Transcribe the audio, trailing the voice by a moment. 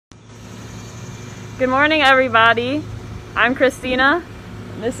Good morning, everybody. I'm Christina.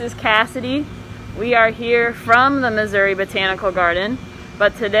 This is Cassidy. We are here from the Missouri Botanical Garden,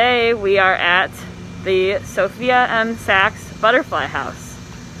 but today we are at the Sophia M. Sachs Butterfly House.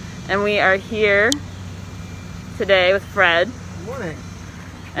 And we are here today with Fred. Good morning.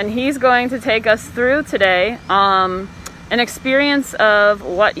 And he's going to take us through today an experience of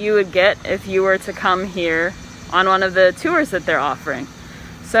what you would get if you were to come here on one of the tours that they're offering.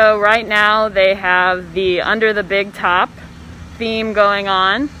 So right now they have the Under the Big Top theme going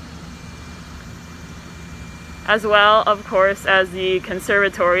on, as well, of course, as the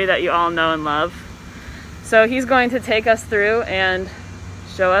conservatory that you all know and love. So he's going to take us through and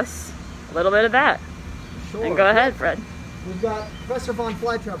show us a little bit of that. Sure. And go ahead, Fred. We've got Professor Von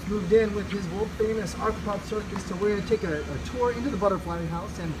Flytraps moved in with his world famous arthropod circus, so we're going to take a tour into the butterfly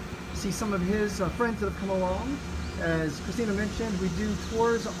house and see some of his friends that have come along. As Christina mentioned, we do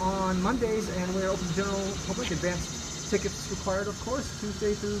tours on Mondays and we're open to general public. Advanced tickets required, of course,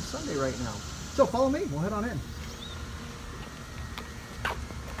 Tuesday through Sunday right now. So follow me, we'll head on in.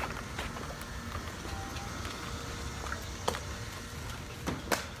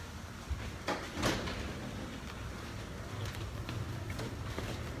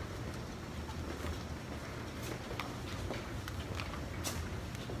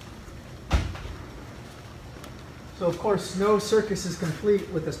 So of course, no circus is complete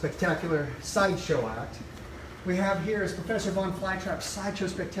with a spectacular sideshow act. We have here is Professor Von Flytrap's Sideshow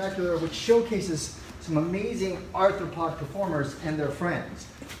Spectacular, which showcases some amazing arthropod performers and their friends.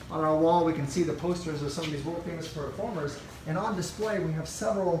 On our wall, we can see the posters of some of these world famous performers, and on display, we have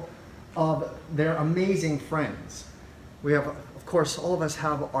several of their amazing friends. We have, of course, all of us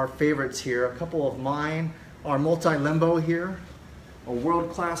have our favorites here. A couple of mine are multi-limbo here. A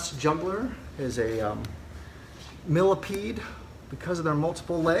world-class juggler is a millipede. Because of their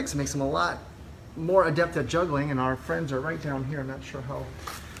multiple legs, it makes them a lot more adept at juggling, and our friends are right down here. I'm not sure how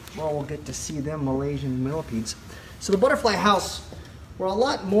well we'll get to see them, Malaysian millipedes. So the butterfly house, we're a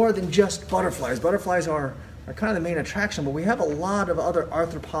lot more than just butterflies. Butterflies are kind of the main attraction, but we have a lot of other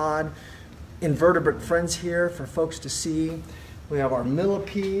arthropod invertebrate friends here for folks to see. We have our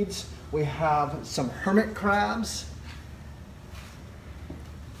millipedes, we have some hermit crabs.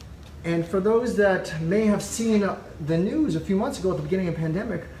 And for those that may have seen the news a few months ago at the beginning of the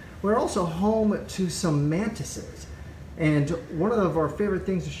pandemic, we're also home to some mantises. And one of our favorite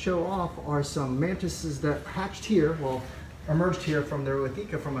things to show off are some mantises that hatched here, well, emerged here from their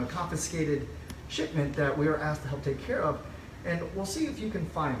ootheca from a confiscated shipment that we were asked to help take care of. And we'll see if you can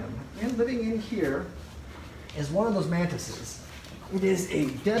find them. And living in here is one of those mantises. It is a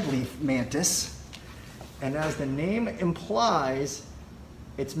deadleaf mantis. And as the name implies,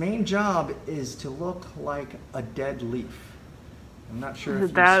 its main job is to look like a dead leaf. I'm not sure if you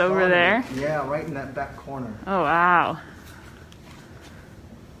that over there? Yeah, right in that back corner. Oh, wow.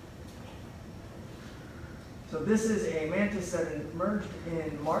 So this is a mantis that emerged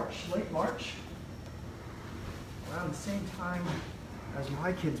in March, late March, around the same time as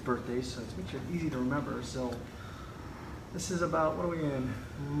my kid's birthday, so it makes it easy to remember. So this is about, what are we in,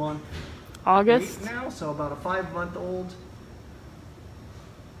 month August? 8 now, so about a 5-month-old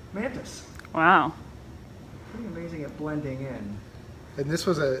mantis. Wow. Pretty amazing at blending in. And this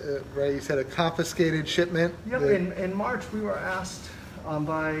was right, you said a confiscated shipment? Yep, in March we were asked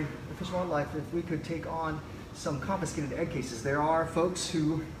by the Fish and Wildlife if we could take on some confiscated egg cases. There are folks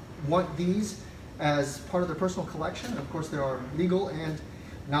who want these as part of their personal collection. Of course, there are legal and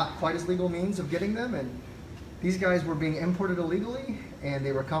not quite as legal means of getting them, and these guys were being imported illegally and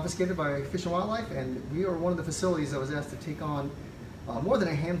they were confiscated by Fish and Wildlife, and we are one of the facilities that was asked to take on more than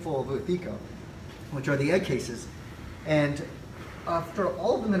a handful of ootheca, which are the egg cases. And after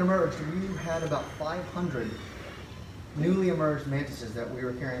all of them that emerged, we had about 500 newly emerged mantises that we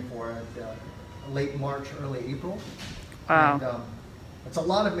were caring for at late March, early April. Wow. And it's a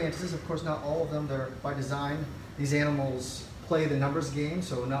lot of mantises. Of course, not all of them. They're by design. These animals play the numbers game,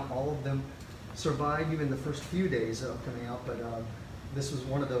 so not all of them survive even the first few days of coming out. But this was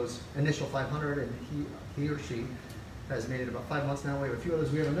one of those initial 500, and he or she has made it about 5 months now. We have a few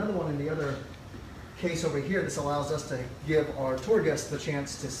others. We have another one in the other case over here. This allows us to give our tour guests the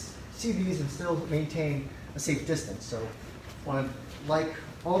chance to see these and still maintain a safe distance. So, like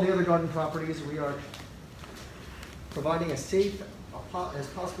all the other garden properties, we are providing as safe as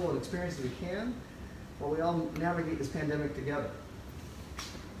possible an experience as we can while we all navigate this pandemic together.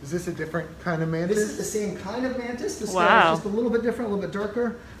 Is this a different kind of mantis? This is the same kind of mantis. This Wow. guy is just a little bit different, a little bit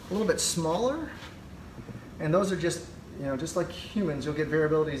darker, a little bit smaller. And those are just, just like humans, you'll get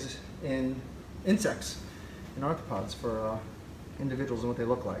variabilities in insects and arthropods for individuals and what they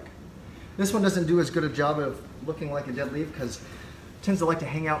look like. This one doesn't do as good a job of looking like a dead leaf because it tends to like to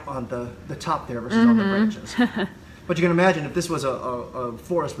hang out on the top there versus on the branches. But you can imagine if this was a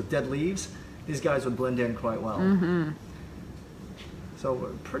forest with dead leaves, these guys would blend in quite well.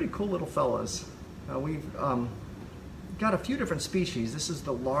 So pretty cool little fellas. We've got a few different species. This is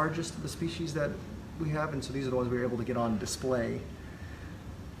the largest of the species that we have, and so these are the ones we were able to get on display.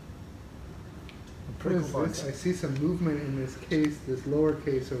 What is this? I see some movement in this case, this lower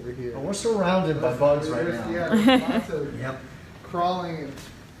case over here. We're surrounded by bugs right now. Yeah, there's lots of Yep. crawling and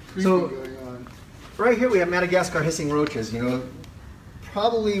creeping So- going on. Right here we have Madagascar hissing roaches. You know,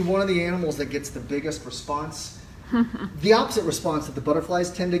 probably one of the animals that gets the biggest response. The opposite response that the butterflies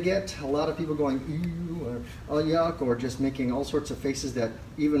tend to get. A lot of people going ew or oh yuck, or just making all sorts of faces that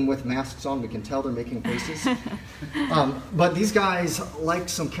even with masks on we can tell they're making faces. But these guys, like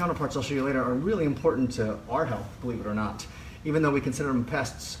some counterparts I'll show you later, are really important to our health, believe it or not. Even though we consider them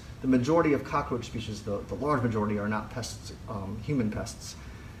pests, the majority of cockroach species, the large majority, are not pests, human pests.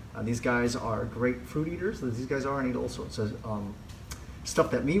 These guys are great fruit eaters. These guys are and eat all sorts of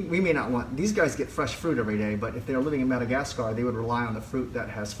stuff that we may not want. These guys get fresh fruit every day, but if they're living in Madagascar, they would rely on the fruit that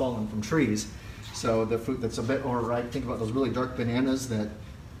has fallen from trees. So the fruit that's a bit more ripe, think about those really dark bananas that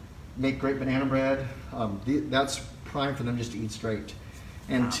make great banana bread. That's prime for them just to eat straight.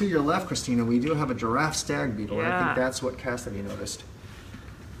 And to your left, Christina, we do have a giraffe stag beetle. Yeah. I think that's what Cassidy noticed.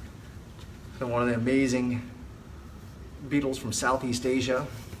 So one of the amazing beetles from Southeast Asia.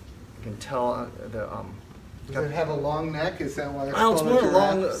 You can tell Does it have a long neck? Is that why it's well, it's called more a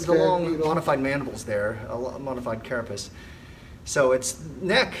along giraffe the stag long beetle? modified mandibles there, a modified carapace. So its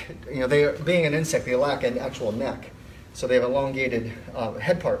neck, you know, they being an insect, they lack an actual neck. So they have elongated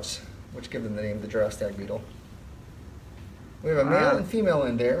head parts, which give them the name the giraffe stag beetle. We have a male and female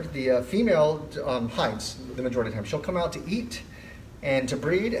in there. The female hides the majority of the time. She'll come out to eat and to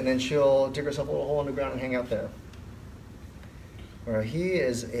breed, and then she'll dig herself a little hole in the ground and hang out there. He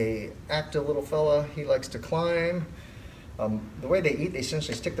is a active little fella. He likes to climb. The way they eat, they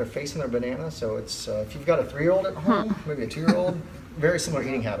essentially stick their face in their banana. So it's if you've got a 3-year-old at home, maybe a 2-year-old, very similar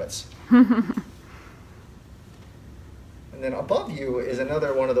eating habits. And then above you is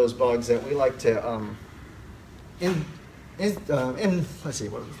another one of those bugs that we like to let's see,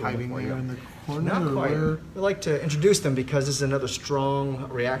 what Hiding there in the corner? not quite. Or We like to introduce them because this is another strong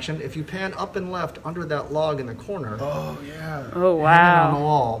reaction. If you pan up and left under that log in the corner, oh, yeah. Oh, hanging on the wow.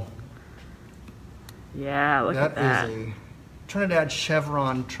 wall, Yeah, look at that. is a Trinidad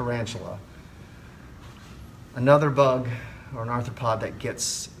chevron tarantula. Another bug or an arthropod that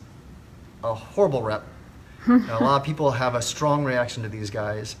gets a horrible rep. Now, a lot of people have a strong reaction to these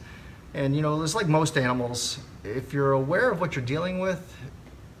guys. And you know, it's like most animals, if you're aware of what you're dealing with,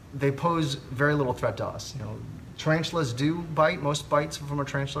 they pose very little threat to us. You know, tarantulas do bite. Most bites from a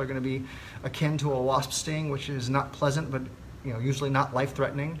tarantula are going to be akin to a wasp sting, which is not pleasant, but you know, usually not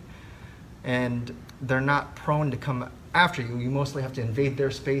life-threatening. And they're not prone to come after you. You mostly have to invade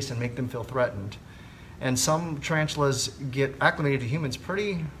their space and make them feel threatened. And some tarantulas get acclimated to humans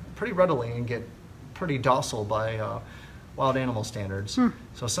pretty readily and get pretty docile by wild animal standards.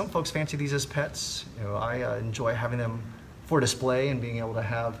 So some folks fancy these as pets. You know, I enjoy having them for display and being able to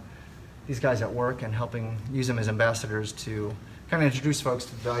have these guys at work and helping use them as ambassadors to kind of introduce folks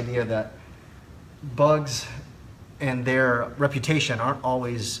to the idea that bugs and their reputation aren't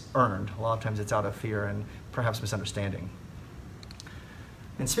always earned. A lot of times it's out of fear and perhaps misunderstanding.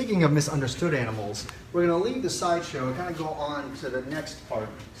 And speaking of misunderstood animals, we're going to leave the sideshow and kind of go on to the next part.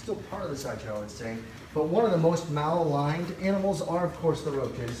 Still part of the sideshow, I would say. But one of the most malaligned animals are, of course, the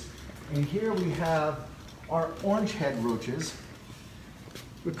roaches. And here we have our orange-head roaches.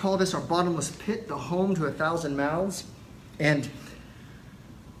 We call this our bottomless pit, the home to 1,000 mouths. And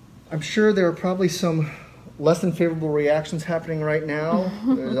I'm sure there are probably some less than favorable reactions happening right now.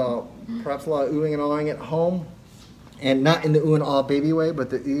 There's perhaps a lot of oohing and awing at home. And not in the ooh and ah baby way, but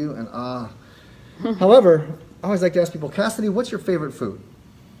the ooh and ah. However, I always like to ask people, Cassidy, what's your favorite food?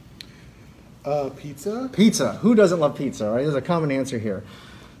 Pizza? Pizza. Who doesn't love pizza, right? There's a common answer here.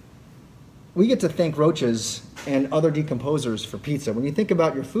 We get to thank roaches and other decomposers for pizza. When you think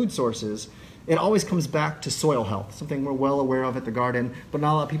about your food sources, it always comes back to soil health, something we're well aware of at the garden, but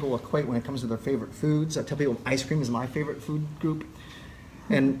not a lot of people equate when it comes to their favorite foods. I tell people ice cream is my favorite food group.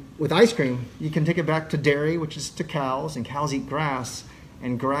 And with ice cream, you can take it back to dairy, which is to cows, and cows eat grass,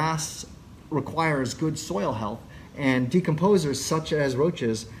 and grass requires good soil health. And decomposers such as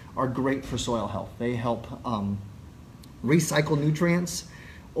roaches are great for soil health. They help recycle nutrients,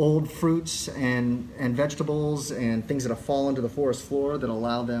 old fruits and vegetables and things that have fallen to the forest floor that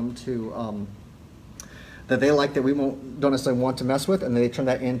allow them to that they like that we don't necessarily want to mess with, and they turn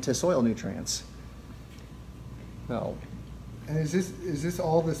that into soil nutrients. So, and is this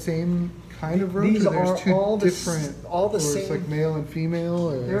all the same kind of roach? These or are there's two all different, all the or same. It's like male and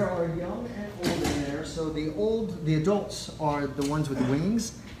female. Or? There are young and old in there. So the adults are the ones with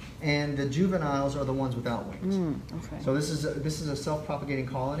wings, and the juveniles are the ones without wings. Okay. So this is a self-propagating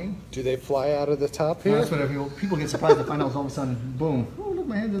colony. Do they fly out of the top here? That's what people get surprised to find out all of a sudden, boom. Oh, look,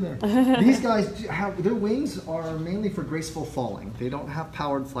 my hands in there. These guys have, their wings are mainly for graceful falling. They don't have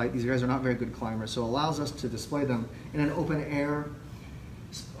powered flight. These guys are not very good climbers, so it allows us to display them in an open air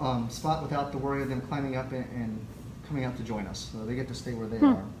spot without the worry of them climbing up and coming out to join us. So they get to stay where they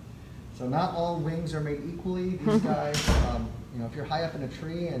are. So not all wings are made equally. These guys, you know, if you're high up in a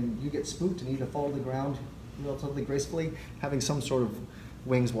tree and you get spooked and need to fall to the ground relatively gracefully, having some sort of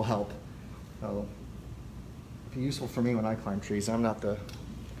wings will help. So it'd be useful for me when I climb trees. I'm not the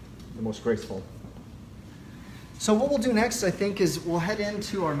most graceful. So what we'll do next, I think, is we'll head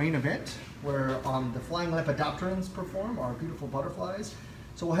into our main event where the flying lepidopterans perform, our beautiful butterflies.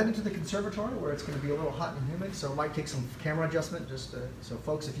 So we'll head into the conservatory where it's going to be a little hot and humid, so it might take some camera adjustment. So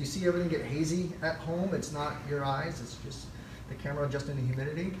folks, if you see everything get hazy at home, it's not your eyes, it's just the camera adjusting the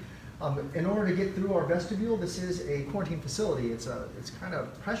humidity. In order to get through our vestibule, this is a quarantine facility. It's kind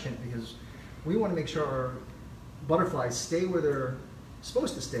of prescient because we want to make sure our butterflies stay where they're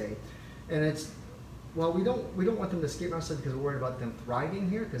supposed to stay. And well, we don't want them to escape necessarily because we're worried about them thriving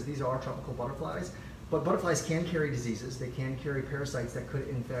here, because these are tropical butterflies. But butterflies can carry diseases. They can carry parasites that could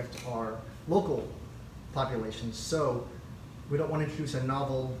infect our local populations. So we don't want to introduce a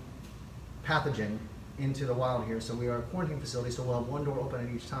novel pathogen into the wild here. So we are a quarantine facility, so we'll have one door open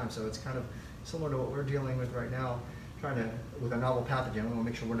at each time. So it's kind of similar to what we're dealing with right now, with a novel pathogen. We want to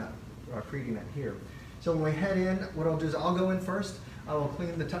make sure we're not creating that here. So when we head in, what I'll do is I'll go in first. I will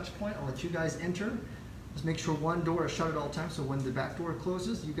clean the touch point. I'll let you guys enter. Just make sure one door is shut at all times, so when the back door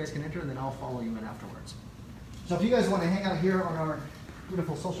closes, you guys can enter, and then I'll follow you in afterwards. So if you guys want to hang out here on our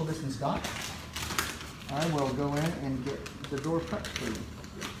beautiful social distance dock, I will go in and get the door prepped for you.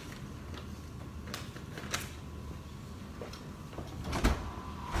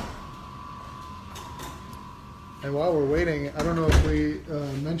 And while we're waiting, I don't know if we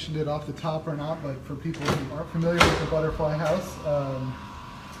mentioned it off the top or not, but for people who aren't familiar with the Butterfly House,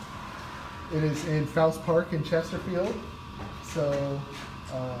 it is in Faust Park in Chesterfield. So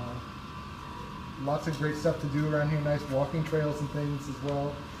lots of great stuff to do around here, nice walking trails and things as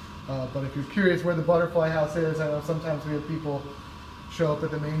well. But if you're curious where the Butterfly House is, I know sometimes we have people show up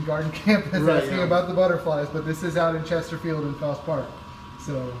at the main garden campus asking about the butterflies, but this is out in Chesterfield in Faust Park.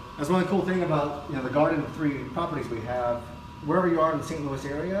 So that's one cool thing about the garden of 3 properties we have. Wherever you are in the St. Louis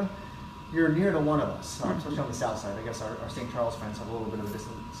area, you're near to one of us, especially on the south side. I guess our St. Charles friends have a little bit of a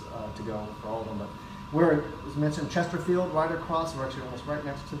distance to go for all of them. But we're, as mentioned, Chesterfield, right across. We're actually almost right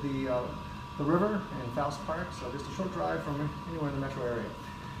next to the river in Faust Park, so just a short drive from anywhere in the metro area.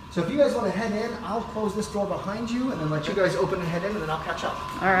 So if you guys want to head in, I'll close this door behind you and then let you guys open and head in, and then I'll catch up.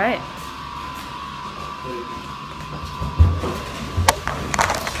 All right.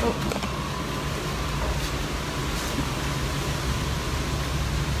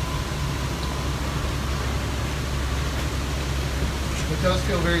 it does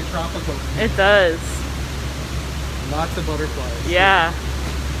feel very tropical. It does. Lots of butterflies. Yeah.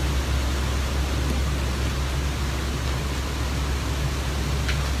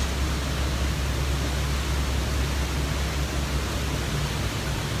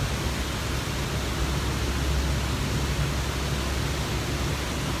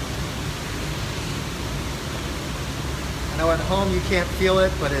 I know at home you can't feel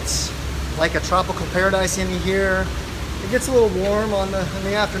it, but it's like a tropical paradise in here. It gets a little warm in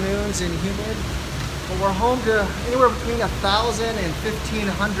the afternoons and humid, but we're home to anywhere between 1,000 and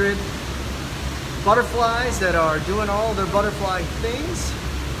 1,500 butterflies that are doing all their butterfly things,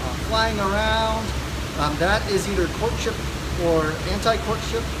 flying around. That is either courtship or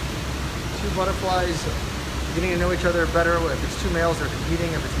anti-courtship. 2 butterflies getting to know each other better. If it's 2 males, they're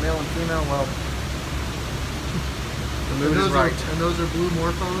competing. If it's male and female, well, the mood is right. And those are blue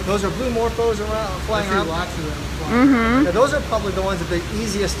morphos? Those are blue morphos flying around. Lots of them flying. Yeah, those are probably the ones that are the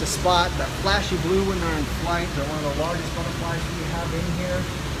easiest to spot. That flashy blue when they're in flight. They're one of the largest butterflies we have in here.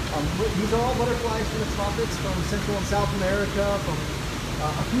 These are all butterflies from the tropics, from Central and South America, from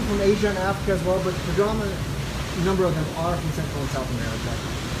a few from Asia and Africa as well, but the predominant number of them are from Central and South America.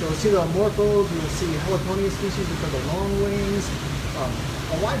 So you'll see the morphos, you'll see heliconia species, which are the long wings,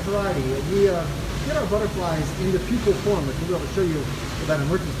 a wide variety. We get our butterflies in the pupal form, which we'll be able to show you about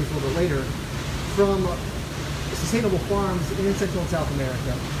emergence a little bit later, from sustainable farms in Central and South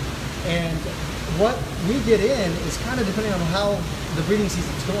America. And what we get in is kind of depending on how the breeding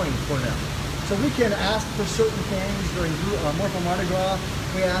season's going for them. So we can ask for certain things during Morpho Mardi Gras.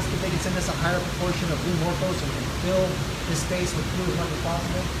 We ask if they can send us a higher proportion of blue morphos so we can fill this space with blue as much as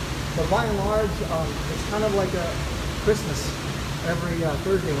possible. But by and large, it's kind of like a Christmas every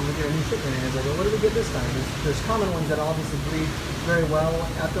Thursday when we get a new shipment in. It's like, well, what do we get this time? There's common ones that obviously breed very well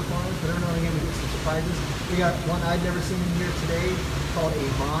at the farms, but every now and again we get some surprises. We got one I'd never seen in here today called a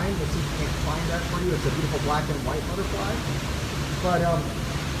vine. Let's see if we can find that for you. It's a beautiful black and white butterfly. But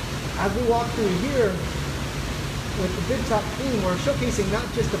as we walk through here, with the big top theme, we're showcasing not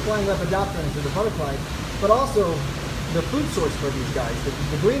just the flying lepidopterans or the butterflies, but also the food source for these guys.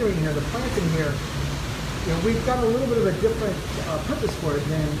 The greenery in here, the plants in here, you know, we've got a little bit of a different purpose for it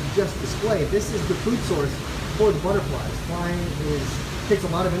than just display. This is the food source for the butterflies. Flying takes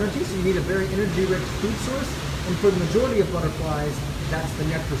a lot of energy, so you need a very energy-rich food source. And for the majority of butterflies, that's the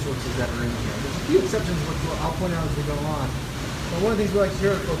nectar sources that are in here. There's a few exceptions, which I'll point out as we go on. But one of the things we like to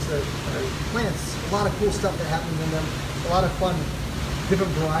hear, folks, that plants, a lot of cool stuff that happens in them, a lot of fun,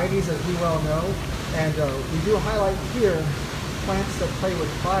 different varieties, as we well know. And we do highlight here plants that play with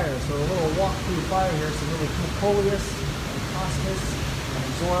fire. So a little walk through fire here, some really cool coleus and cosmos and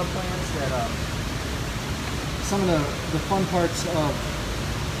zora plants that some of the fun parts of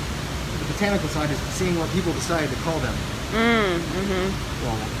the botanical side is seeing what people decided to call them.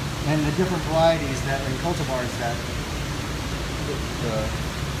 And the different varieties that and cultivars that the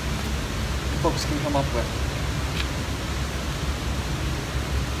folks can come up with.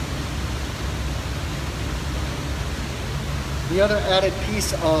 The other added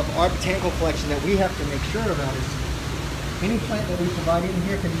piece of our botanical collection that we have to make sure about is any plant that we provide in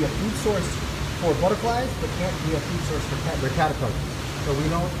here can be a food source for butterflies, but can't be a food source for their caterpillars. So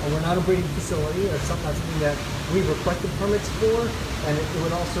we're not a breeding facility. That's something that we've requested permits for, and it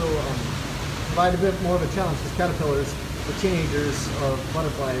would also provide a bit more of a challenge because caterpillars, the teenagers of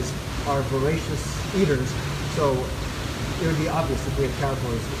butterflies, are voracious eaters. So it would be obvious if we had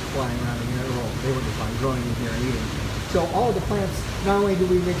caterpillars flying around in here. Well, they would be fine growing in here and eating. So all of the plants, not only do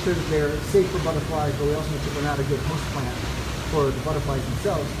we make sure that they're safe for butterflies, but we also make sure they're not a good host plant for the butterflies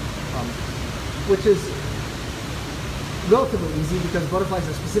themselves, which is relatively easy because butterflies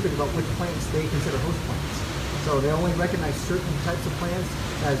are specific about which plants they consider host plants. So they only recognize certain types of plants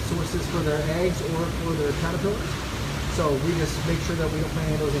as sources for their eggs or for their caterpillars. So we just make sure that we don't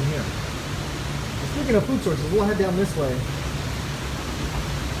plant any of those in here. Speaking of food sources, we'll head down this way.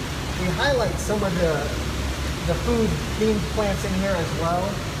 We highlight some of the food themed plants in here as well.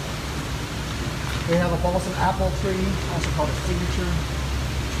 We have a balsam apple tree, also called a signature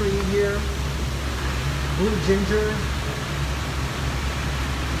tree here. Blue ginger.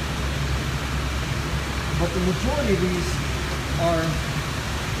 But the majority of these are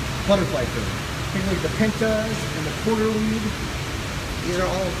butterfly food, particularly the pentas and the porterweed. These are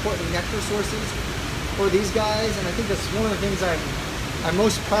all important nectar sources for these guys, and I think that's one of the things I'm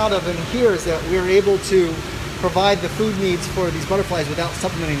most proud of in here is that we're able to provide the food needs for these butterflies without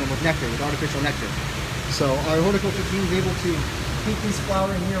supplementing them with nectar, with artificial nectar. So our horticulture team is able to keep these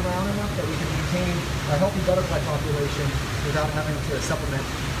flowering year-round enough that we can maintain a healthy butterfly population without having to supplement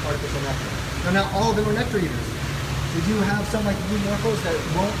artificial nectar. Now, not all of them are nectar eaters. We do have some like blue morphos that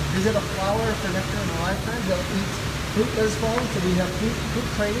won't visit a flower for nectar in their lifetime. They'll eat fruit that is fallen, so we have fruit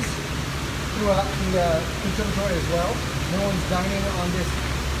trays throughout the conservatory as well. No one's dining on this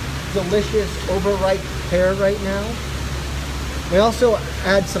delicious overripe pear right now. We also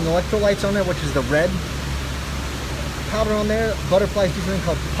add some electrolytes on there, which is the red powder on there. Butterflies do something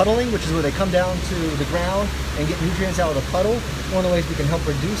called puddling, which is where they come down to the ground and get nutrients out of the puddle. One of the ways we can help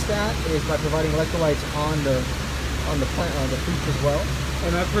reduce that is by providing electrolytes on the plant, on the fruits as well.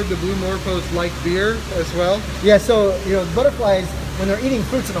 And I've heard the blue morphos like beer as well. Yeah, so you know, butterflies, when they're eating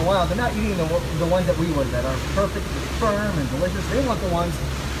fruits in the wild, they're not eating the ones that we would, that are perfectly firm and delicious. They want the ones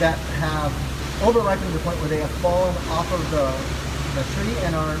that have over-ripened to the point where they have fallen off of the tree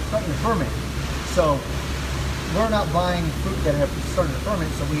and are starting to ferment. So we're not buying fruit that have started to ferment,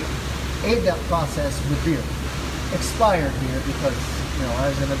 so we aid that process with beer. Expired beer, because, you know,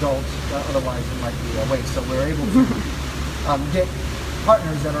 as an adult, otherwise it might be a waste. So we're able to get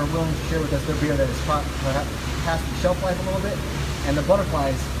partners that are willing to share with us their beer that has past the shelf life a little bit. And the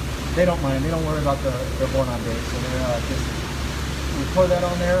butterflies, they don't mind. They don't worry about their born-on date. So they're just, we pour that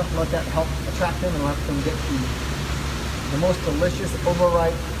on there, let that help attract them and let them get the most delicious,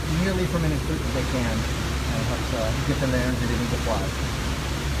 overripe, nearly fermented fruit that they can. And it helps get them the energy they need to fly.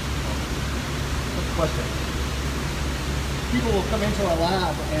 Good question. People will come into our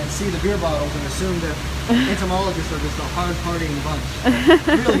lab and see the beer bottles and assume that entomologists are just a hard-partying bunch.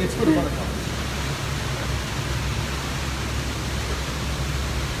 Really, it's for the butterflies.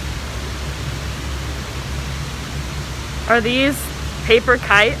 Are these paper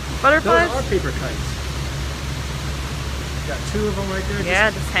kite butterflies? Those are paper kites. Got two of them right there.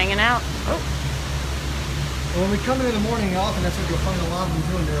 Yeah, just hanging out. Oh. When we come in the morning, often that's what you'll find a lot of them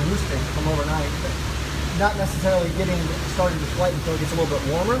doing. They're roosting from overnight. Not necessarily getting started to flight until it gets a little bit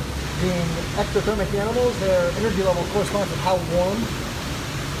warmer. Being ectothermic animals, their energy level corresponds with how warm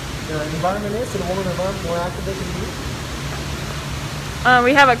the environment is. So the warmer the environment, the more active they can be.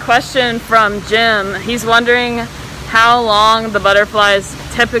 We have a question from Jim. He's wondering how long the butterflies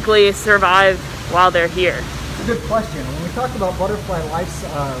typically survive while they're here. It's a good question. When we talk about butterfly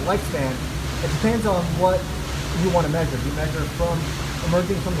lifespan, it depends on what you want to measure. Do you measure from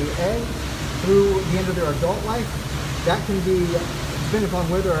emerging from the egg through the end of their adult life? That can be depending upon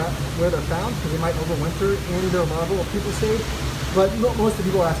where they're found, because they might overwinter in their larval or pupa stage. But most of the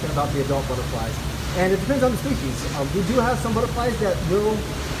people are asking about the adult butterflies. And it depends on the species. We do have some butterflies that will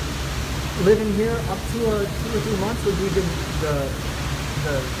live in here up to 2 or 3 months would be the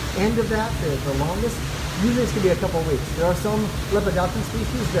end of that, the longest. Usually it's going to be a couple of weeks. There are some lepidopteran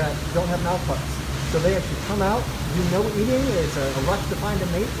species that don't have mouth parts. So they actually come out, do no eating. It's a rush to find a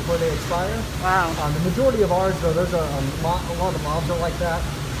mate before they expire. Wow. The majority of ours, though, there's a lot of the moths are like that.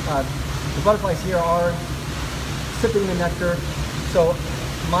 The butterflies here are sipping the nectar. So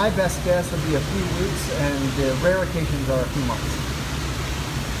my best guess would be a few weeks, and the rare occasions are a few months.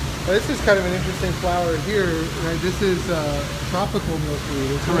 Well, this is kind of an interesting flower here, right? This is tropical milkweed,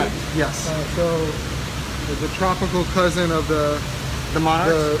 isn't Correct. it? Yes. So the tropical cousin of the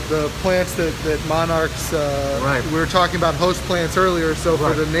monarchs? the plants that monarchs, Right. We were talking about host plants earlier, so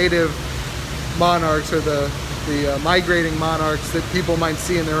Right. for the native monarchs, or the migrating monarchs that people might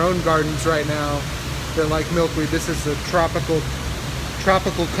see in their own gardens right now, that like milkweed, this is the tropical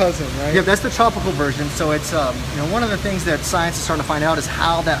cousin, right? Yeah, that's the tropical version. So it's one of the things that science is starting to find out is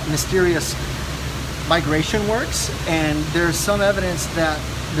how that mysterious migration works, and there's some evidence that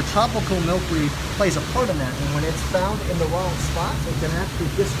the tropical milkweed plays a part in that, and when it's found in the wrong spots, it can actually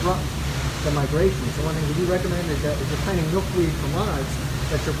disrupt the migration. So one thing we do recommend is that if you're planting milkweed for monarchs,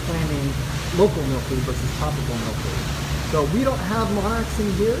 that you're planting local milkweed versus tropical milkweed. So we don't have monarchs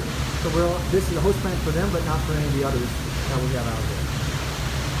in here, so this is a host plant for them, but not for any of the others that we have out there.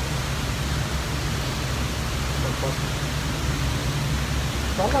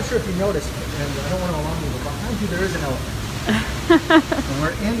 So I'm not sure if you noticed, and I don't want to alarm you, but behind you there is an elephant. And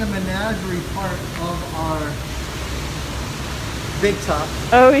we're in the menagerie part of our big top.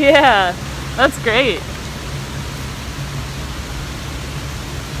 Oh yeah, that's great.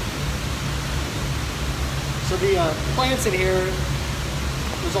 So the plants in here,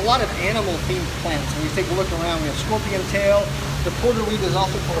 there's a lot of animal-themed plants. When you take a look around, we have scorpion tail. The porterweed is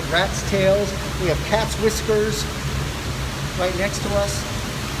also called rat's tails. We have cat's whiskers right next to us.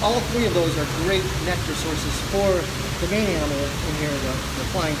 All three of those are great nectar sources for the main animal in here, the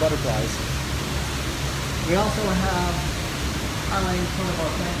flying butterflies. We also have, highlighting some of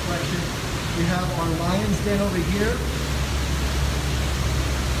our plant collection, we have our lion's den over here.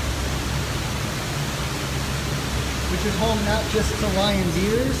 Which is home not just to lion's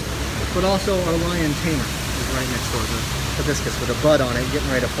ears, but also our lion tamer is right next door, the hibiscus with a bud on it, getting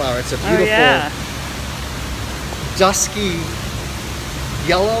ready to flower. It's a beautiful, dusky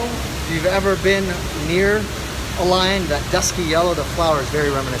yellow. If you've ever been near a lion, that dusky yellow, the flower is very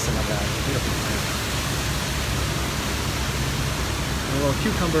reminiscent of that. Beautiful plant. A little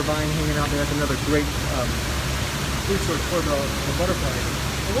cucumber vine hanging out there. That's another great food source for the butterflies.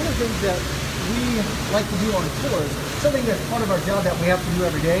 And one of the things that we like to do on tours, something that's part of our job that we have to do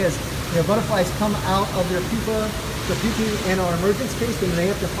every day is, butterflies come out of their pupa, the pupae in our emergence case, and they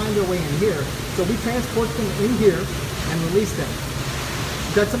have to find their way in here. So we transport them in here and release them.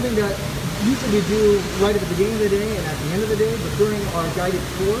 That's something that usually we do right at the beginning of the day and at the end of the day, but during our guided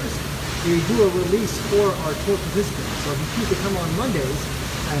tours, we do a release for our tour participants. So if you choose to come on Mondays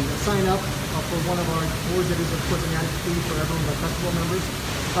and sign up for one of our tours, that is of course an added fee for everyone but festival members.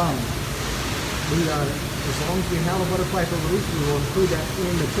 As long as we have a butterfly for release, we will include that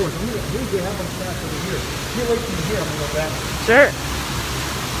in the tours. I believe we have one staff over here. If you wait from here, I'm going to go back. Sure.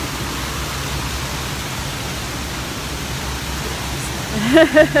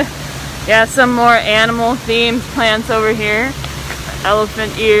 Yeah, some more animal themed plants over here.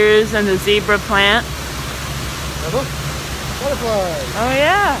 Elephant ears and the zebra plant. Now look, butterflies. Oh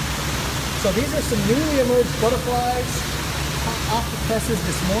yeah. So these are some newly emerged butterflies off the presses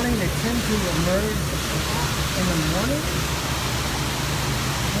this morning. They tend to emerge in the morning.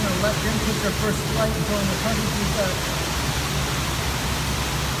 I'm going to let them take their first flight until the country sees that.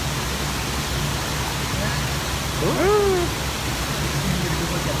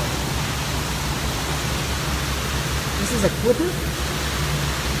 This This is a clipper.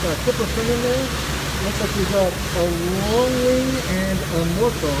 Got a clipper fin in there. Looks like we've got a long wing and a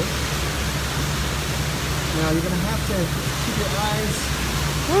morpho. Now you're going to have to keep your eyes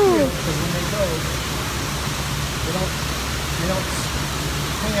peeled because when they go, they don't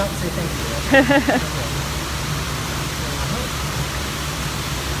hang out and say thank you.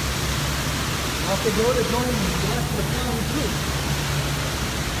 Off they go, they're going left to the pound too.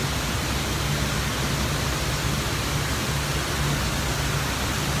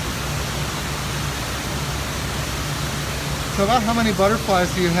 So about how many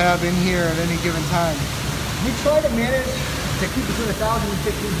butterflies do you have in here at any given time? We try to manage to keep between 1,000 and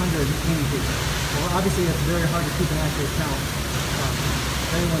 1,500 bees. Well, obviously it's very hard to keep an accurate count.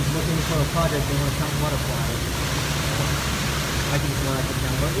 If anyone's looking for a project, they want to count butterflies. I think it's more accurate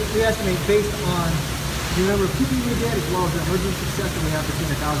count. But we estimate based on the number of people we get as well as the emergent success that we have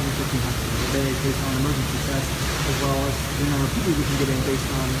between 1,000 and 1,500. It varies based on emergent success as well as the number of people we can get in based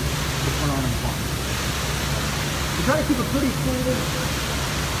on what's going on in the farm. We try to keep a pretty full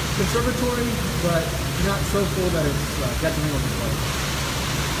conservatory, but not so full that it's detrimental to play.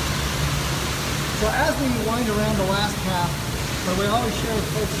 So as we wind around the last half, what we always share with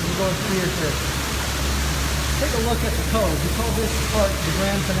folks as we're going through here to take a look at the code. We call this part the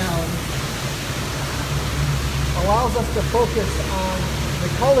grand finale. Allows us to focus on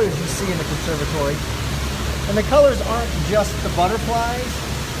the colors you see in the conservatory. And the colors aren't just the butterflies,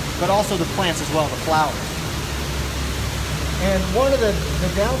 but also the plants as well, the flowers. And one of the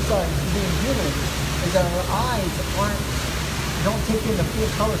downsides of being human is that our eyes don't take in the full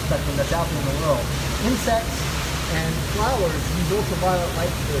color spectrum that's out there in the world. Insects and flowers use ultraviolet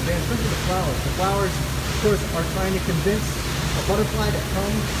light to advance into the flowers. The flowers, of course, are trying to convince a butterfly to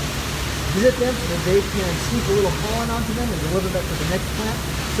come visit them so that they can sneak a little pollen onto them and deliver that to the next plant.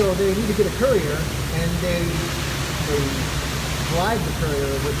 So they need to get a courier, and they drive the courier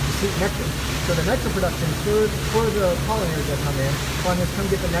with the sweet nectar. So the nectar production for the pollinators that come in, pollinators come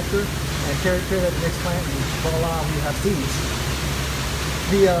get the nectar and carry it to the next plant, and voila, we have seeds.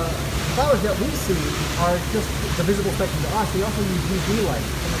 The flowers that we see are just the visible spectrum to us. We also use UV light,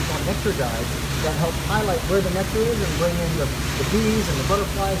 something called nectar dyes, that help highlight where the nectar is and bring in the bees and the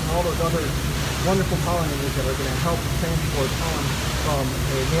butterflies and all those other wonderful pollinators that are going to help transport pollen from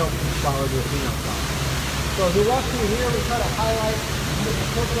a male flower to a female flower. So as we walk through here, we try to highlight the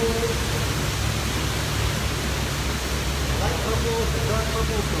purples, the light purples, the dark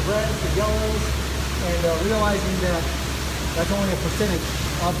purples, the reds, the yellows, and realizing that that's only a percentage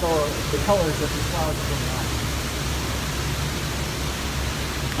of the colors that these flowers are bringing out.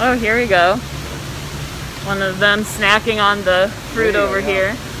 Oh, here we go. One of them snacking on the fruit over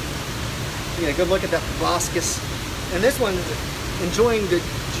here. Yeah, a good look at that proboscis. And this one enjoying the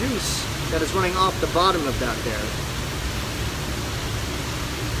juice that is running off the bottom of that there.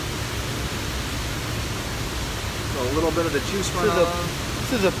 So a little bit of the juice running off.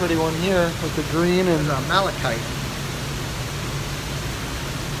 This is a pretty one here with the green and malachite.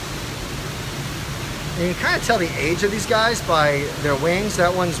 And you kind of tell the age of these guys by their wings.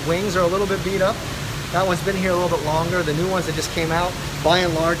 That one's wings are a little bit beat up. That one's been here a little bit longer. The new ones that just came out, by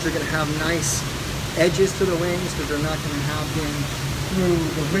and large, they're going to have nice edges to the wings because they're not going to have been through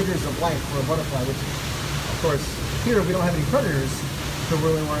the rigors of life for a butterfly, which, of course, here we don't have any predators to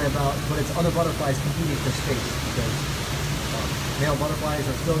really worry about, but it's other butterflies competing for space because male butterflies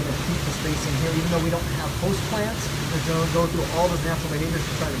are still going to compete for space in here, even though we don't have host plants. They're going to go through all those natural behaviors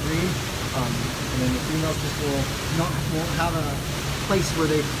to try to breed, and then the females just won't have a place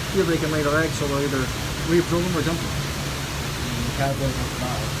where they feel they can lay their eggs, so they'll either reproduce them or dump them. And the caterpillars will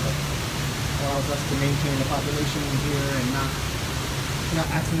survive, but allows us to maintain the population in here and not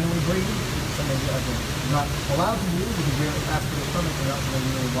accidentally breed. Something that we're not allowed to do because we're asked for the permit and not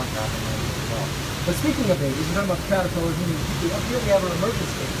really want that as well. But speaking of babies, we're talking about caterpillars. Up here we have our emergent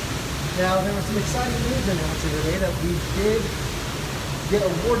stage. Now there was some exciting news announced today that we did get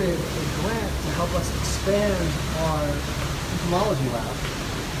awarded a grant to help us expand our entomology lab.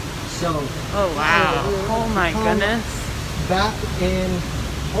 So, oh wow! Oh my goodness! Back in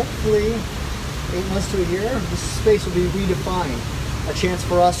hopefully 8 months to a year, this space will be redefined. A chance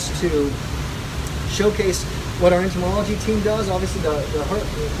for us to showcase what our entomology team does. Obviously, the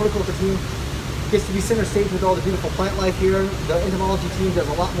horticulture team gets to be center stage with all the beautiful plant life here. The entomology team does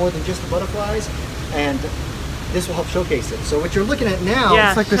a lot more than just the butterflies, and this will help showcase it. So what you're looking at now, yeah,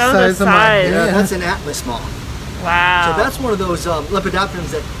 it's like the size of my head. Yeah, that's an atlas moth. Wow. So that's one of those lepidopterans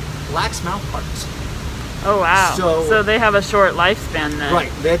that lacks mouth parts. Oh wow. So they have a short lifespan then.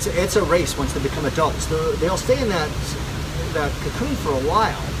 Right. It's a race once they become adults. They'll stay in that cocoon for a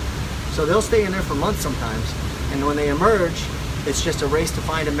while. So they'll stay in there for months sometimes. And when they emerge, it's just a race to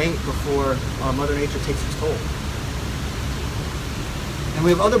find a mate before Mother Nature takes its toll. And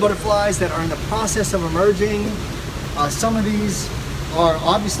we have other butterflies that are in the process of emerging. Some of these are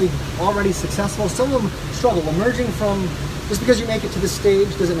obviously already successful. Some of them struggle. Emerging from, just because you make it to this stage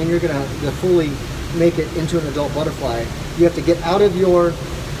doesn't mean you're going to fully make it into an adult butterfly. You have to get out of your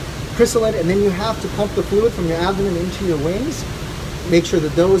chrysalis, and then you have to pump the fluid from your abdomen into your wings. Make sure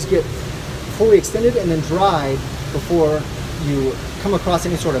that those get fully extended and then dried before you come across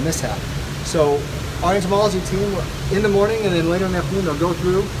any sort of mishap. So our entomology team, in the morning and then later in the afternoon, they'll go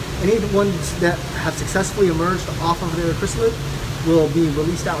through any ones that have successfully emerged off of their chrysalis will be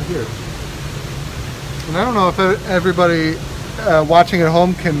released out here. And I don't know if everybody watching at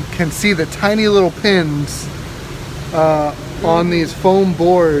home can see the tiny little pins on these foam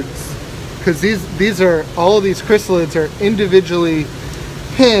boards, because these are, all of these chrysalids are individually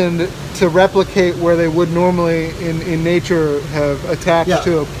pinned to replicate where they would normally in nature have attached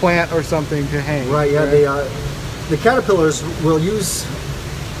to a plant or something to hang. Right, yeah. Right? The caterpillars will use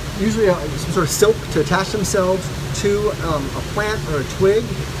usually some sort of silk to attach themselves to a plant or a twig,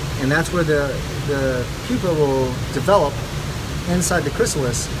 and that's where the pupa will develop inside the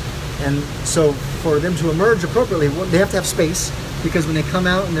chrysalis. And so for them to emerge appropriately, they have to have space, because when they come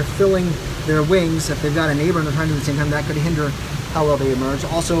out and they're filling their wings, if they've got a neighbor and they're trying to do it at the same time, that could hinder how well they emerge.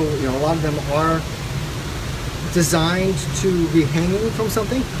 Also, you know, a lot of them are designed to be hanging from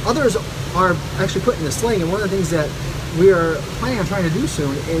something. Others are actually put in a sling, and one of the things that we are planning on trying to do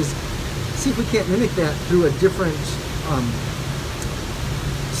soon is see if we can't mimic that through a different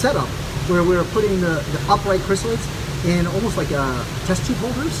setup, where we're putting the upright chrysalids in almost like test tube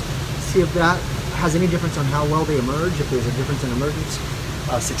holders. See if that has any difference on how well they emerge, if there's a difference in emergence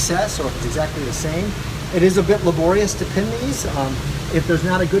success, or if it's exactly the same. It is a bit laborious to pin these. If there's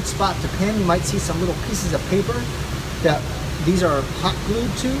not a good spot to pin, you might see some little pieces of paper that these are hot glued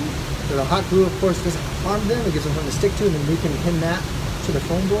to. So the hot glue, of course, doesn't harm them. It gives them something to stick to, and then we can pin that to the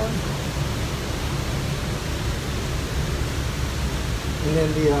foam board. And then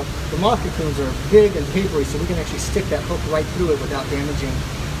the moth cocoons are big and papery, so we can actually stick that hook right through it without damaging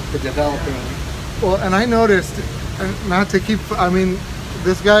the developing. Well, and I noticed, not to keep, I mean,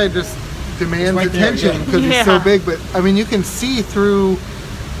 this guy just demands right attention because he's so big, but I mean, you can see through,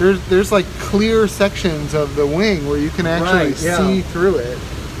 there's like clear sections of the wing where you can actually see through it.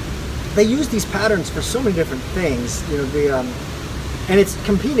 They use these patterns for so many different things, you know, and it's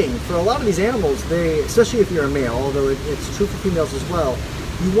competing for a lot of these animals. They, especially if you're a male, although it's true for females as well,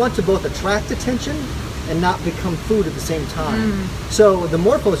 you want to both attract attention and not become food at the same time. So the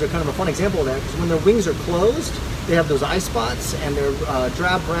morphos are kind of a fun example of that, because when their wings are closed, they have those eye spots, and they're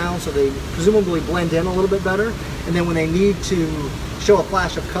drab brown, so they presumably blend in a little bit better. And then when they need to show a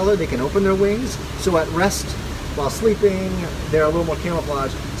flash of color, they can open their wings. So at rest, while sleeping, they're a little more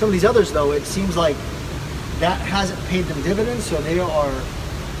camouflaged. Some of these others, though, it seems like that hasn't paid them dividends, so they are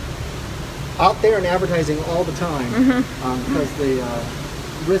out there and advertising all the time, because the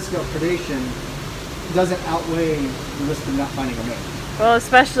risk of predation doesn't outweigh the risk of not finding a mate. Well,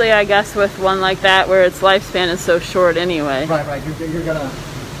 especially, I guess, with one like that where its lifespan is so short anyway. Right. You're gonna,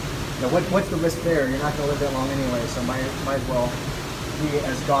 you know, what's the risk there? You're not gonna live that long anyway, so might as well be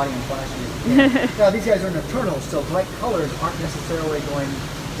as gaudy and flashy as you can. Now, these guys are nocturnal, so bright colors aren't necessarily going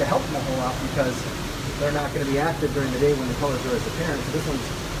to help them a whole lot, because they're not going to be active during the day when the colors are as apparent. So this one's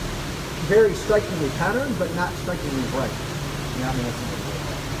very strikingly patterned, but not strikingly bright.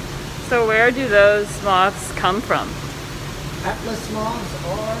 So where do those moths come from? Atlas moths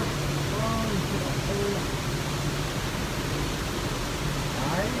are from,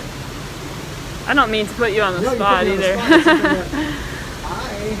 I don't mean to put you on the spot either.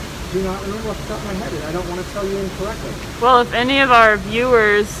 I do not remember off the top of my head, and I don't want to tell you incorrectly. Well, if any of our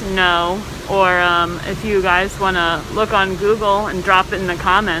viewers know, or if you guys want to look on Google and drop it in the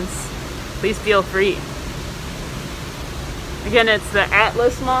comments, please feel free. Again, it's the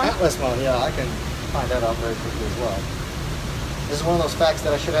Atlas moth? Atlas moth, yeah, I can find that out very quickly as well. This is one of those facts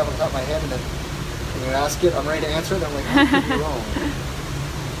that I should have on top of my head, and then when you ask it, I'm ready to answer it, I'm like, I could be wrong.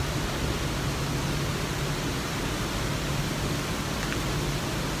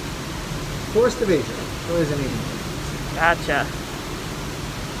 Forest of Asia. So is an Asian. Gotcha.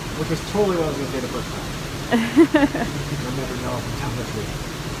 Which is totally what I was going to say the first time. You'll never know if I'm telling the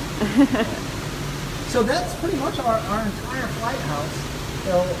truth. So that's pretty much our entire flight house.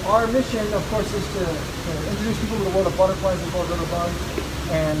 You know, our mission, of course, is to introduce people to the world of butterflies as well as other bugs,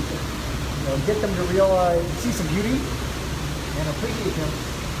 and get them to realize, see some beauty, and appreciate them.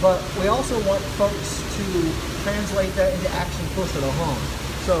 But we also want folks to translate that into action closer to home.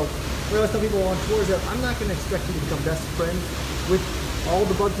 So we always tell people on tours that I'm not going to expect you to become best friends with all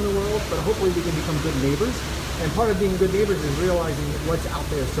the bugs in the world, but hopefully we can become good neighbors. And part of being good neighbors is realizing what's out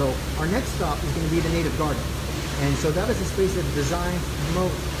there. So our next stop is going to be the native garden. And so that is a space that's designed to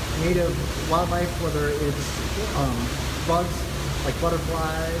promote native wildlife, whether it's bugs like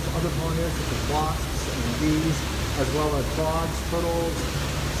butterflies, other pollinators such as wasps and bees, as well as frogs, turtles,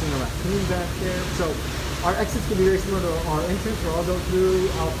 seeing a raccoon back there. So our exit's going to be very similar to our entrance, where I'll go through,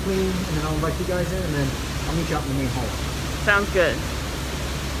 I'll clean, and then I'll invite you guys in, and then I'll meet you out in the main hall. Sounds good.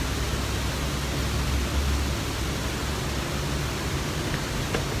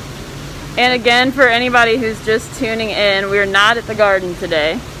 And again, for anybody who's just tuning in, we're not at the garden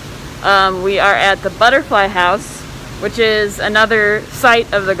today. We are at the Butterfly House, which is another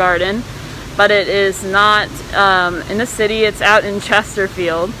site of the garden, but it is not in the city. It's out in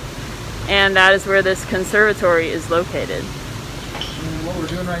Chesterfield, and that is where this conservatory is located. And what we're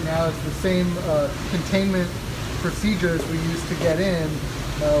doing right now is the same containment procedures we used to get in,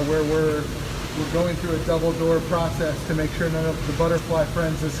 where we're going through a double door process to make sure none of the butterfly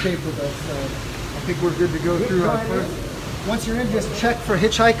friends escape with us. So I think we're good to go through first. Once you're in, just check for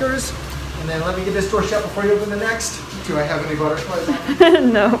hitchhikers, and then let me get this door shut before you open the next. Do I have any butterflies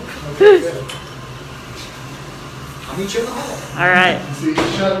on? No. Okay, good. I'll meet you in the hall. All right. So you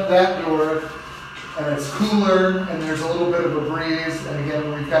can shut that door, and it's cooler, and there's a little bit of a breeze. And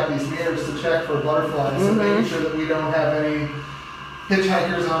again, we've got these mirrors to check for butterflies, so making sure that we don't have any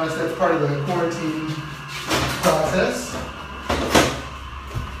hitchhikers on us. That's part of the quarantine process.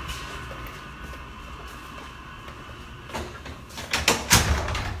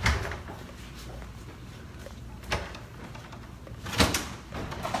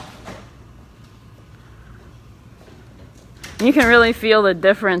 You can really feel the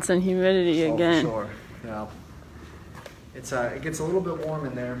difference in humidity again. Oh, for sure. Yeah. It gets a little bit warm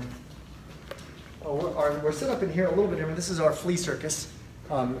in there. Oh, we're set up in here a little bit different. This is our flea circus.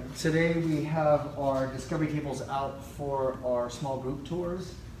 Today we have our discovery tables out for our small group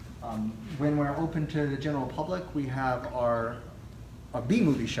tours. When we're open to the general public, we have our bee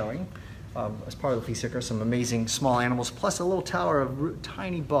movie showing as part of the flea circus. Some amazing small animals, plus a little tower of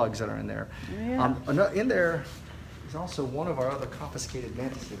tiny bugs that are in there. Yeah. In there is also one of our other confiscated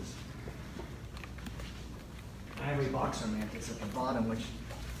mantises. Ivory boxer mantis at the bottom, which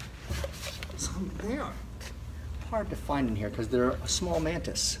they are hard to find in here because they're a small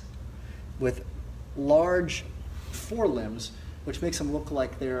mantis with large forelimbs, which makes them look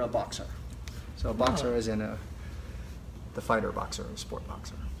like they're a boxer. So a boxer is in the fighter boxer, or sport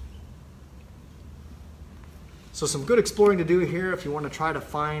boxer. So some good exploring to do here if you want to try to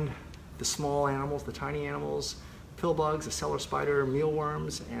find the small animals, the tiny animals, pill bugs, a cellar spider,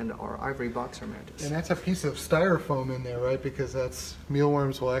 mealworms, and our ivory boxer mantis. And that's a piece of styrofoam in there, right? Because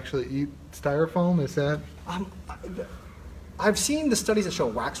mealworms will actually eat styrofoam, is that? I've seen the studies that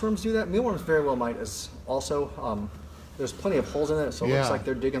show waxworms do that. Mealworms very well might as also. There's plenty of holes in it, so it looks like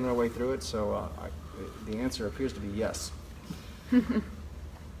they're digging their way through it. So the answer appears to be yes.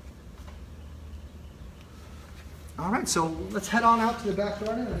 All right, so let's head on out to the back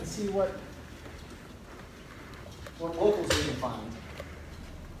garden and see what locals we can find.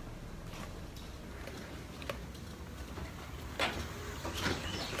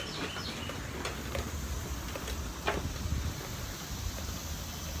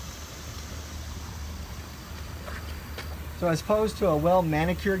 So as opposed to a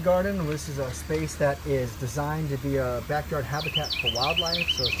well-manicured garden, this is a space that is designed to be a backyard habitat for wildlife,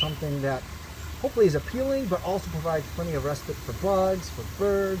 so something that hopefully is appealing, but also provides plenty of respite for bugs, for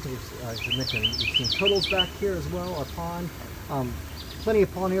birds. As you mentioned, we've seen turtles back here as well, our pond. Plenty of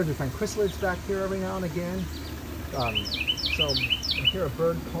pollinators. We find chrysalids back here every now and again. So I hear a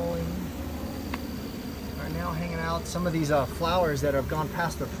bird calling. Right now hanging out. Some of these flowers that have gone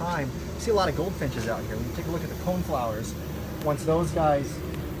past their prime. You see a lot of goldfinches out here. When you take a look at the cone flowers, once those guys,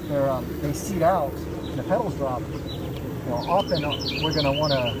 they seed out and the petals drop, often we're going to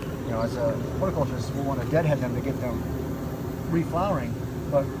want to, as a horticulturist, we'll want to deadhead them to get them reflowering,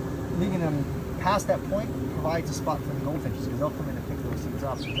 but leaving them past that point provides a spot for the goldfinches, because they'll come in and pick those seeds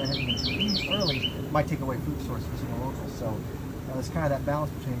up. So deadheading them too early might take away food source for some locals. So it's kind of that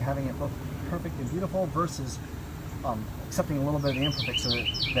balance between having it look perfect and beautiful versus accepting a little bit of the imperfect, so that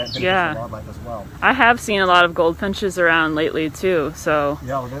benefits the wildlife as well. I have seen a lot of goldfinches around lately too. So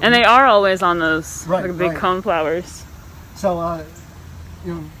and they are always on those big cone flowers. So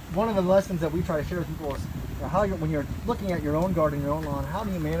one of the lessons that we try to share with people is how when you're looking at your own garden, your own lawn, how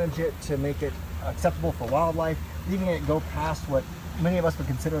do you manage it to make it acceptable for wildlife, leaving it go past what many of us would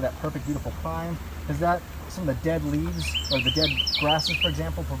consider that perfect, beautiful prime, because that some of the dead leaves or the dead grasses, for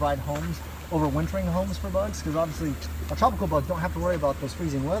example, provide homes, overwintering homes for bugs, because obviously our tropical bugs don't have to worry about those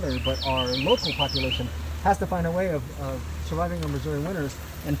freezing weather, but our local population has to find a way of surviving our Missouri winters,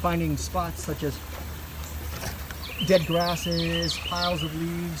 and finding spots such as dead grasses, piles of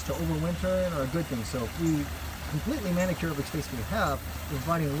leaves to overwinter are a good thing. So if we completely manicure every space we have, we're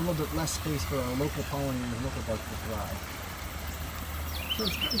providing a little bit less space for our local pollinators and local bugs to thrive. So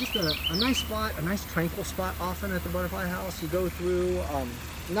it's just a nice spot, a nice tranquil spot often at the butterfly house. You go through,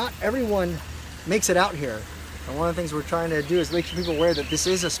 not everyone makes it out here. And one of the things we're trying to do is make people aware that this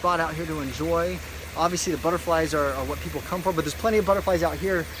is a spot out here to enjoy. Obviously the butterflies are what people come for, but there's plenty of butterflies out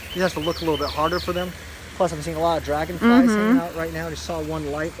here. You just have to look a little bit harder for them. Plus I'm seeing a lot of dragonflies hanging out right now. I just saw one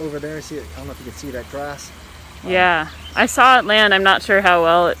light over there. See it? I don't know if you can see that grass. Yeah, I saw it land. I'm not sure how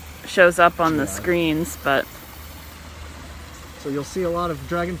well it shows up on the screens, but... So you'll see a lot of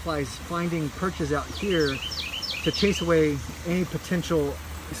dragonflies finding perches out here to chase away any potential,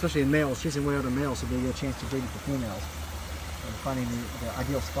 especially in males, chasing away other males so they get a chance to breed with the females. And finding the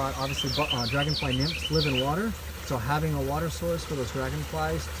ideal spot. Obviously dragonfly nymphs live in water, so having a water source for those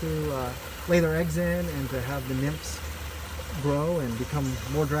dragonflies to lay their eggs in and to have the nymphs grow and become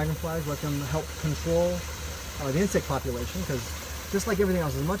more dragonflies, let them help control the insect population, because just like everything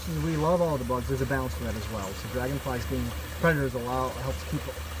else, as much as we love all the bugs, there's a balance for that as well. So dragonflies being predators helps keep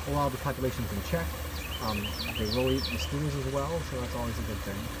a lot of the populations in check. They will eat mosquitoes as well, so that's always a good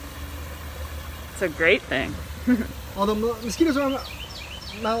thing. It's a great thing. Although mosquitoes are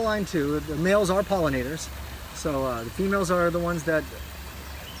malaligned too. The males are pollinators, so the females are the ones that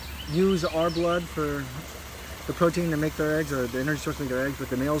use our blood for the protein to make their eggs, or the energy source to make their eggs, but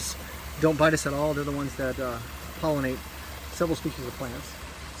the males don't bite us at all. They're the ones that pollinate several species of plants.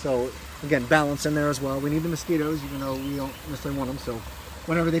 So again, balance in there as well. We need the mosquitoes, even though we don't necessarily want them. So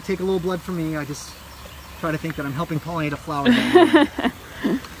whenever they take a little blood from me, I just try to think that I'm helping pollinate a flower.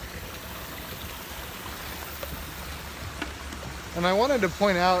 And I wanted to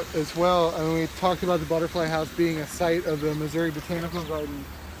point out as well, I mean, we talked about the butterfly house being a site of the Missouri Botanical Garden,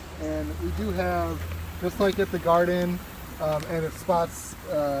 and we do have, just like at the garden and at spots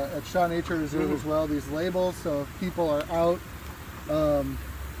at Shaw Nature Reserve as well, these labels. So if people are out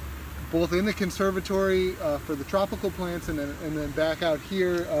both in the conservatory for the tropical plants and then back out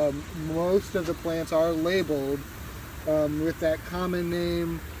here, most of the plants are labeled with that common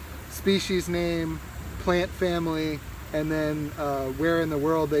name, species name, plant family, and then where in the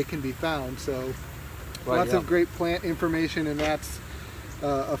world they can be found. So lots of great plant information, and that's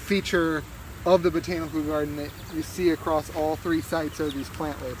a feature of the botanical garden that you see across all three sites are these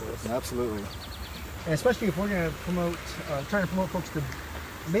plant labels. Absolutely. And especially if we're going to promote, trying to promote folks to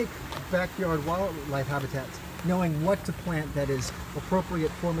make backyard wildlife habitats, knowing what to plant that is appropriate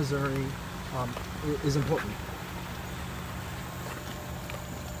for Missouri is important.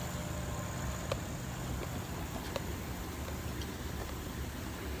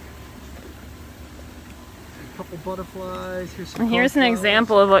 Couple butterflies. Here's an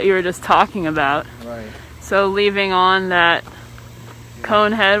example of what you were just talking about. Right. So leaving on that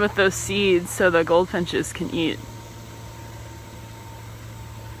cone head with those seeds so the goldfinches can eat.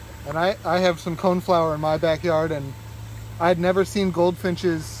 And I have some coneflower in my backyard, and I'd never seen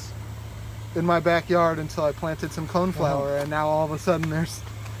goldfinches in my backyard until I planted some coneflower, and now all of a sudden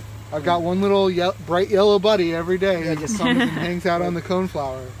I've got one little bright yellow buddy every day that just comes and hangs out on the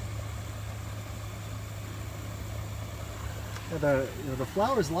coneflower. The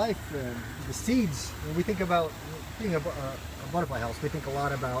flower's life, the seeds, when we think about being a butterfly house, we think a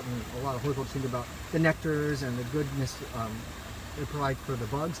lot about, and a lot of horticulturists think about the nectars and the goodness they provide for the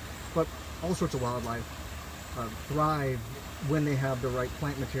bugs, but all sorts of wildlife thrive when they have the right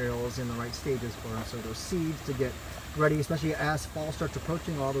plant materials in the right stages for them. So those seeds to get ready, especially as fall starts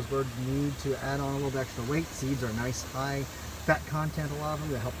approaching, all those birds need to add on a little bit extra weight. Seeds are nice, high fat content, a lot of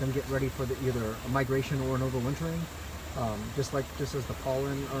them, to help them get ready for either a migration or an overwintering. Just as the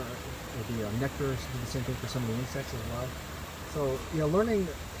pollen or the nectar do the same thing for some of the insects as well. So learning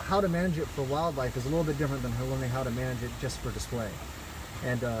how to manage it for wildlife is a little bit different than learning how to manage it just for display.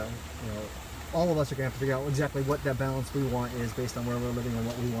 And all of us are going to have to figure out exactly what that balance we want is based on where we're living and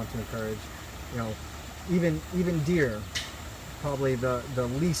what we want to encourage. Even deer, probably the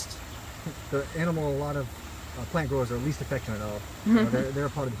least, the animal a lot of plant growers are least affectionate of. They're a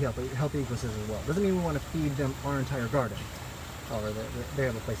part of the healthy ecosystem as well. Doesn't mean we want to feed them our entire garden. However, they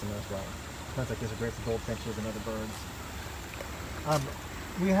have a place in there as well. Sounds like there's a great for goldfinches and other birds.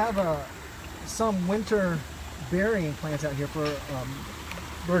 We have some winter berrying plants out here for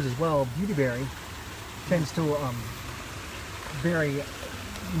birds as well. Beautyberry tends to berry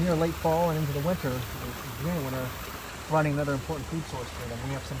near late fall and into the winter. beginning when they're running another important food source for them.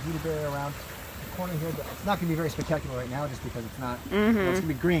 We have some beautyberry around the corner here. But it's not going to be very spectacular right now just because it's not, you know, it's going to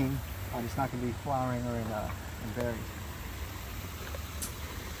be green. It's not going to be flowering or in berries.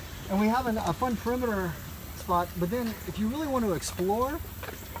 And we have a fun perimeter spot, but then if you really want to explore,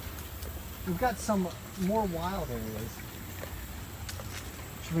 we've got some more wild areas.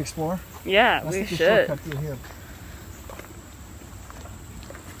 Should we explore? Yeah, we should. Through here.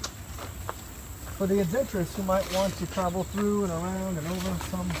 For the adventurous who might want to travel through and around and over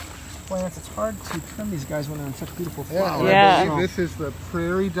some plants, it's hard to trim these guys when they're in such beautiful flowers. Yeah. I believe this is the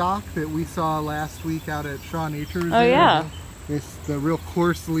prairie dock that we saw last week out at Shaw Nature Reserve. Oh yeah. It's the real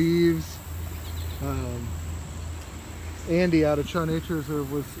coarse leaves. Andy out at Shaw Nature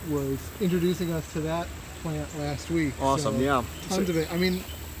Reserve was introducing us to that plant last week. Awesome, so yeah. Tons of it. I mean,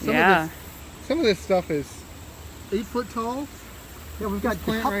 some of this stuff is 8 foot tall. Yeah, we've got this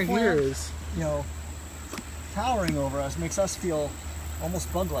plant right here is, you know, towering over us, makes us feel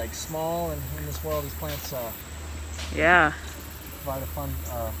almost bug-like, small, and in this world these plants provide a fun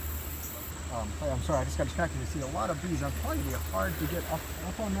I'm sorry, I just got distracted to see a lot of bees. It'll probably be hard to get up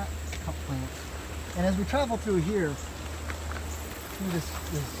on that cup plant. And as we travel through here, through this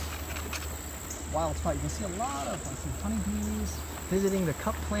wild spot, you can see a lot of honeybees visiting the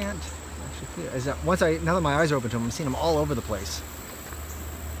cup plant. Actually, now that my eyes are open to them, I'm seeing them all over the place.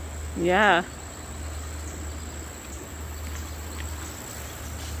 Yeah.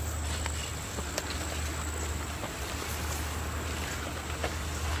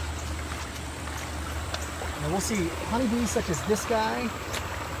 And we'll see honeybees such as this guy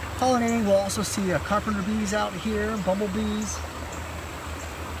pollinating. We'll also see carpenter bees out here, bumblebees.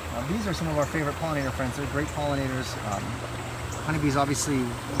 These are some of our favorite pollinator friends. They're great pollinators. Honeybees obviously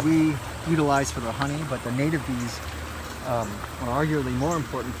we utilize for their honey, but the native bees are arguably more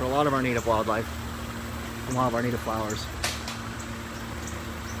important for a lot of our native wildlife, a lot of our native flowers.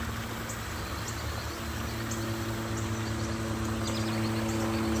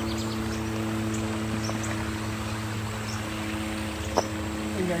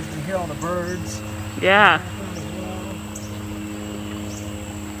 You guys can hear all the birds. Yeah.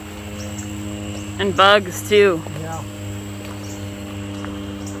 And bugs too. Yeah.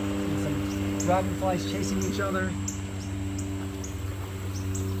 And some dragonflies chasing each other.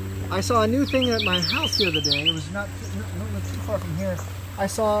 I saw a new thing at my house the other day. It was not too far from here. I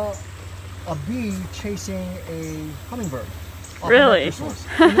saw a bee chasing a hummingbird. Really? And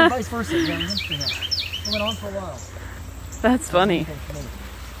then vice versa. Yeah, it was interesting. It went on for a while. That's funny.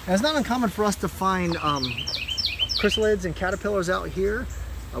 And it's not uncommon for us to find chrysalids and caterpillars out here.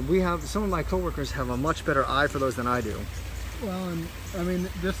 Some of my coworkers have a much better eye for those than I do. Well, and I mean,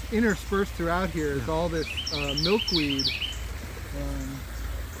 just interspersed throughout here is all this milkweed.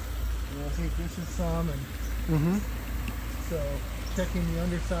 I think this is some, and so checking the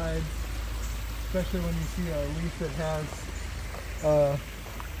undersides, especially when you see a leaf that has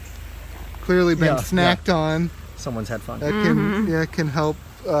clearly been snacked on. Someone's had fun. That can help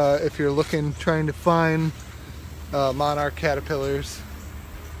if you're trying to find monarch caterpillars.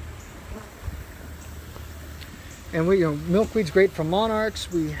 And milkweed's great for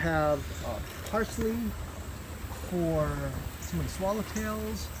monarchs. We have parsley for some of the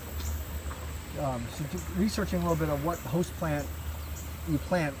swallowtails. So researching a little bit of what host plant you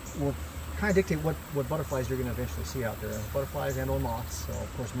plant will kind of dictate what butterflies you're going to eventually see out there. Butterflies and or moths. So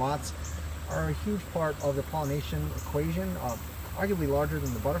of course moths are a huge part of the pollination equation, arguably larger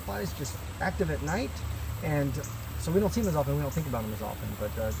than the butterflies, just active at night. And so we don't see them as often, we don't think about them as often,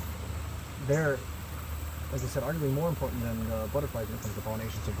 but they're, like I said, arguably more important than butterflies when it comes to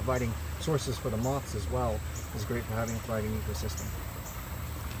pollination. So providing sources for the moths as well is great for having a thriving ecosystem.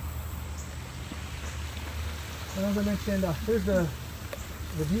 And as I mentioned, here's the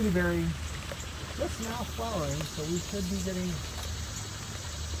beautyberry just now flowering, so we should be getting...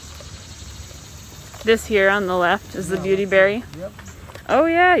 This here on the left is the beautyberry. Yep. Oh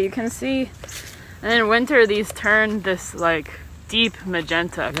yeah, you can see. And in winter these turn this like deep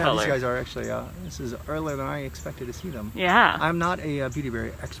magenta color. These guys are actually, this is earlier than I expected to see them. Yeah. I'm not a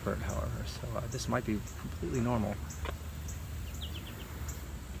beautyberry expert, however, so this might be completely normal.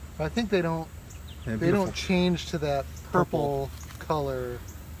 I think they don't change to that purple color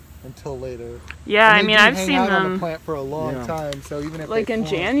until later. Yeah, I mean I've seen them on the plant for a long time, so even if like in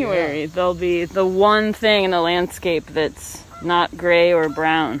January, they'll be the one thing in the landscape that's not gray or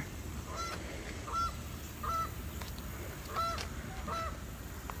brown.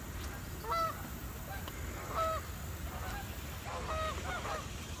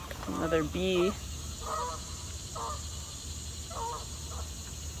 Another bee.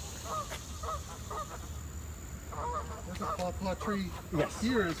 pawpaw tree Yes.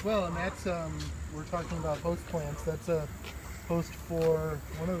 here as well, and that's we're talking about host plants. That's a host for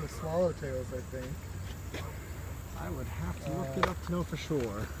one of the swallowtails, I think. I would have to look it up to know for sure.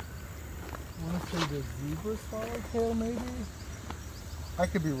 I want to say the zebra swallowtail, maybe? I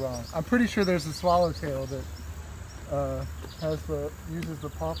could be wrong. I'm pretty sure there's a swallowtail that uses the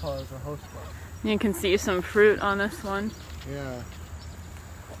pawpaw as a host spot. You can see some fruit on this one. Yeah.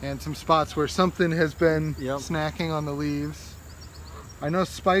 And some spots where something has been snacking on the leaves. I know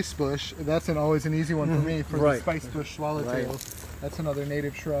spice bush, that's always an easy one for me, for the spice bush swallowtail. That's another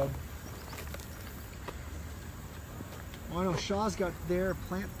native shrub. Well, I know Shaw's got their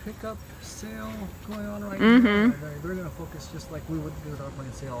plant pickup sale going on right now. And they're going to focus just like we would do with our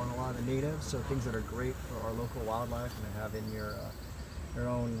plant sale on a lot of the natives, so things that are great for our local wildlife and to have in your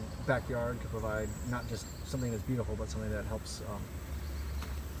own backyard to provide not just something that's beautiful, but something that helps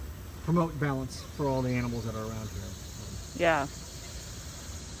promote balance for all the animals that are around here. Yeah.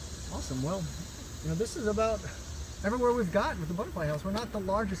 Awesome. Well, this is about everywhere we've got with the Butterfly House. We're not the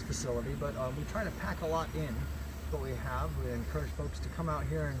largest facility, but we try to pack a lot in. What we have, we encourage folks to come out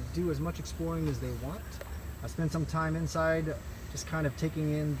here and do as much exploring as they want. Spend some time inside, just kind of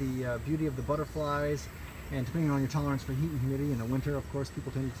taking in the beauty of the butterflies, and depending on your tolerance for heat and humidity. In the winter, of course,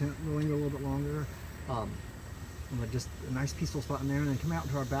 people tend to linger a little bit longer. But just a nice peaceful spot in there, and then come out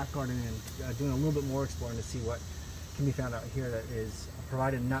to our back garden and doing a little bit more exploring to see what can be found out here that is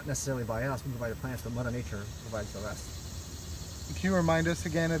provided not necessarily by us, we provide the plants, but Mother Nature provides the rest. Can you remind us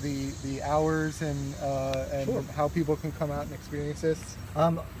again of the hours and how people can come out and experience this?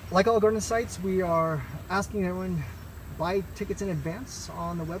 Like all garden sites, we are asking everyone buy tickets in advance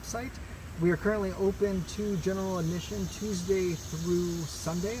on the website. We are currently open to general admission Tuesday through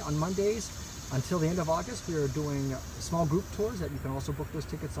Sunday. On Mondays until the end of August, we are doing small group tours that you can also book those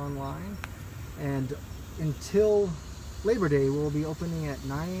tickets online. And until Labor Day, we'll be opening at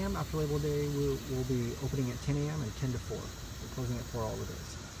 9 a.m. After Labor Day, we'll be opening at 10 a.m. and 10 to 4. We're closing at 4 all the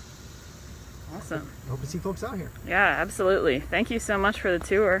days. Awesome. I hope to see folks out here. Yeah, absolutely. Thank you so much for the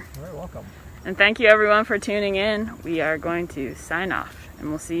tour. All right, welcome. And thank you everyone for tuning in. We are going to sign off, and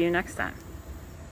we'll see you next time.